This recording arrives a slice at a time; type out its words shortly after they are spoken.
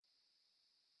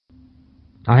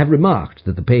I have remarked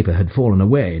that the paper had fallen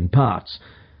away in parts.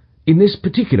 In this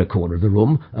particular corner of the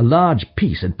room a large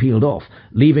piece had peeled off,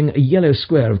 leaving a yellow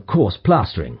square of coarse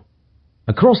plastering.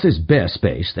 Across this bare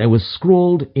space there was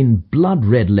scrawled in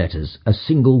blood-red letters a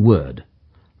single word: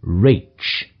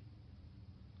 Rach.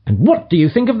 "And what do you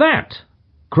think of that?"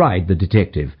 cried the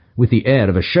detective, with the air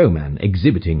of a showman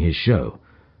exhibiting his show.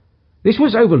 "This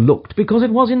was overlooked because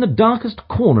it was in the darkest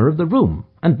corner of the room,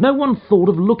 and no one thought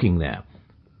of looking there.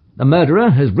 The murderer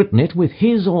has written it with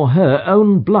his or her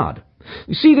own blood.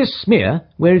 You see this smear,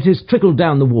 where it has trickled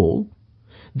down the wall?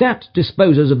 That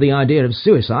disposes of the idea of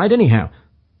suicide, anyhow.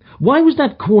 Why was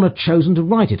that corner chosen to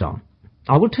write it on?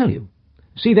 I will tell you.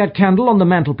 See that candle on the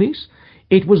mantelpiece?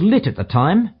 It was lit at the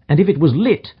time, and if it was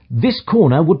lit, this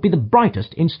corner would be the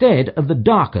brightest instead of the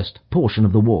darkest portion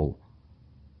of the wall."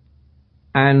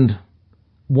 "And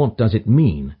what does it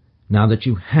mean, now that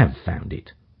you have found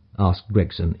it?" asked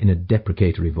Gregson in a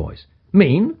deprecatory voice.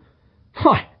 "Mean?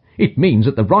 Why, it means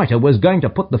that the writer was going to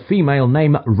put the female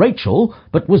name Rachel,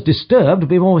 but was disturbed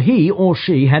before he or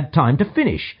she had time to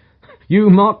finish. You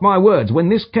mark my words, when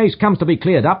this case comes to be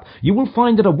cleared up, you will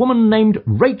find that a woman named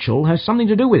Rachel has something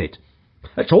to do with it.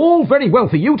 It's all very well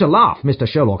for you to laugh, Mr.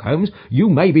 Sherlock Holmes. You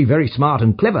may be very smart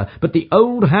and clever, but the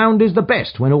old hound is the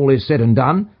best when all is said and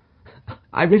done."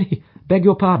 "I really beg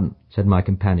your pardon," said my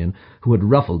companion, who had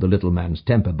ruffled the little man's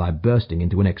temper by bursting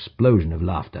into an explosion of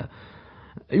laughter.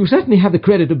 "You certainly have the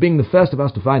credit of being the first of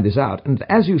us to find this out, and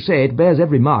as you say, it bears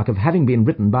every mark of having been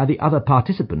written by the other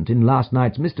participant in last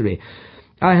night's mystery.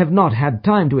 I have not had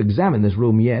time to examine this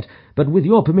room yet, but with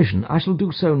your permission I shall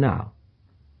do so now."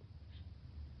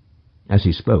 As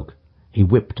he spoke, he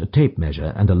whipped a tape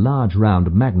measure and a large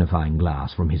round magnifying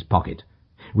glass from his pocket.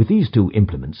 With these two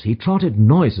implements he trotted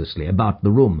noiselessly about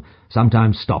the room,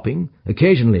 sometimes stopping,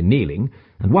 occasionally kneeling,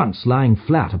 and once lying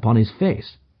flat upon his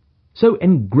face. So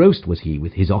engrossed was he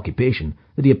with his occupation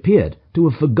that he appeared to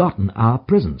have forgotten our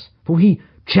presence, for he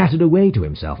chattered away to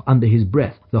himself under his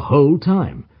breath the whole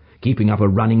time, keeping up a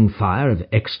running fire of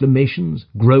exclamations,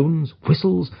 groans,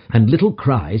 whistles, and little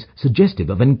cries suggestive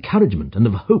of encouragement and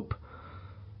of hope.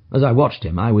 As I watched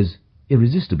him, I was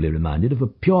irresistibly reminded of a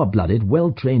pure-blooded,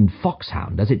 well-trained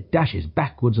foxhound as it dashes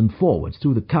backwards and forwards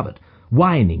through the covert,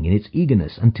 whining in its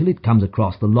eagerness until it comes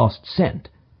across the lost scent.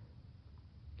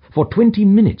 For 20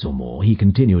 minutes or more he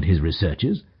continued his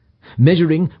researches,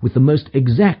 measuring with the most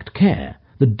exact care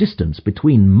the distance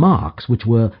between marks which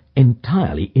were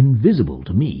entirely invisible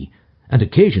to me, and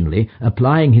occasionally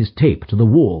applying his tape to the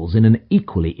walls in an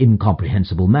equally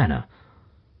incomprehensible manner.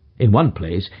 In one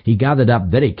place he gathered up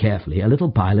very carefully a little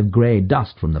pile of grey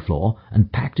dust from the floor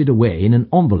and packed it away in an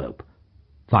envelope.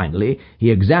 Finally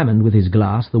he examined with his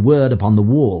glass the word upon the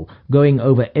wall, going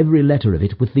over every letter of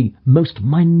it with the most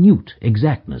minute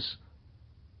exactness.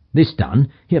 This done,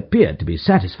 he appeared to be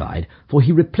satisfied, for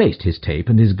he replaced his tape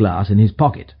and his glass in his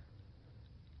pocket.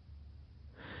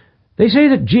 "They say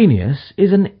that genius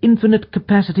is an infinite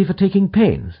capacity for taking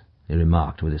pains," he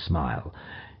remarked with a smile.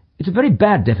 "It's a very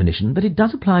bad definition, but it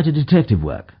does apply to detective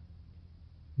work."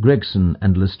 Gregson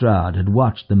and Lestrade had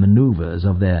watched the manoeuvres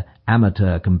of their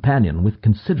amateur companion with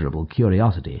considerable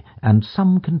curiosity and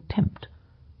some contempt.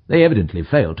 They evidently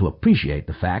failed to appreciate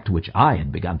the fact, which I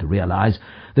had begun to realize,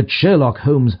 that Sherlock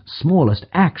Holmes' smallest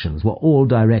actions were all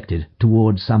directed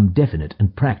towards some definite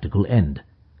and practical end.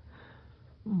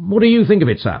 "What do you think of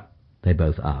it, sir?" they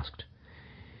both asked.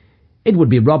 "It would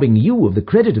be robbing you of the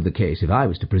credit of the case if I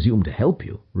was to presume to help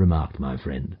you," remarked my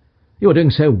friend. "You are doing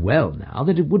so well now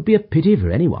that it would be a pity for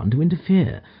anyone to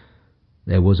interfere."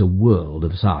 There was a world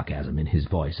of sarcasm in his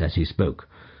voice as he spoke.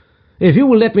 "If you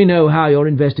will let me know how your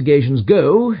investigations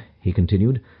go," he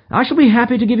continued, "I shall be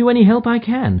happy to give you any help I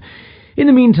can. In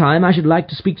the meantime, I should like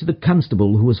to speak to the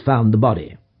constable who has found the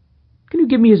body. Can you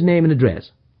give me his name and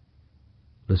address?"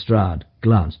 Lestrade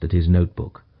glanced at his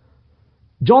notebook.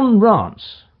 "John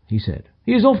Rance," he said.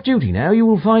 "He is off duty now. You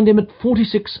will find him at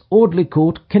 46 Audley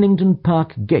Court, Kennington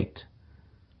Park Gate."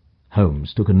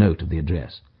 Holmes took a note of the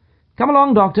address. "Come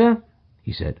along, Doctor,"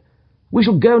 he said. "We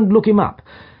shall go and look him up.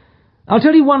 I'll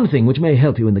tell you one thing which may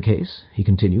help you in the case," he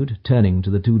continued, turning to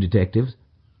the two detectives.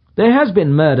 "There has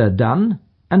been murder done,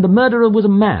 and the murderer was a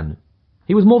man.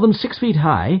 He was more than 6 feet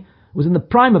high, was in the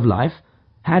prime of life,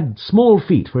 had small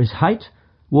feet for his height,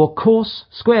 wore coarse,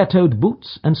 square-toed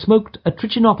boots, and smoked a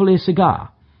Trichinopoly cigar.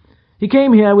 He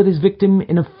came here with his victim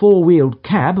in a 4-wheeled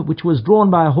cab, which was drawn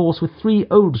by a horse with 3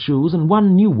 old shoes and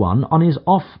 1 new one on his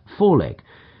off foreleg.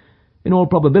 In all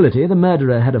probability the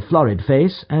murderer had a florid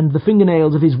face, and the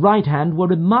fingernails of his right hand were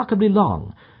remarkably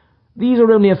long. These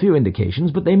are only a few indications,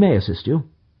 but they may assist you."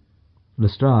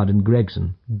 Lestrade and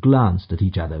Gregson glanced at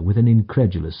each other with an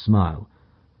incredulous smile.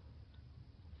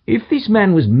 "If this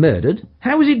man was murdered,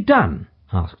 how was it done?"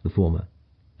 asked the former.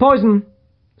 "Poison,"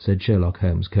 said Sherlock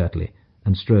Holmes curtly,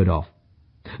 and strode off.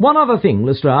 "One other thing,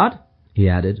 Lestrade," he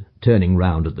added, turning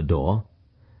round at the door.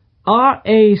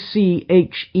 "Rache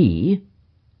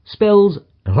spells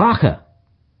Rache,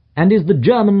 and is the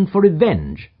German for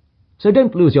revenge, so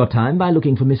don't lose your time by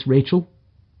looking for Miss Rachel."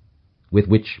 With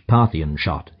which Parthian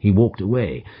shot he walked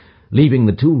away, leaving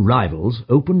the two rivals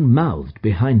open-mouthed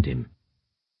behind him.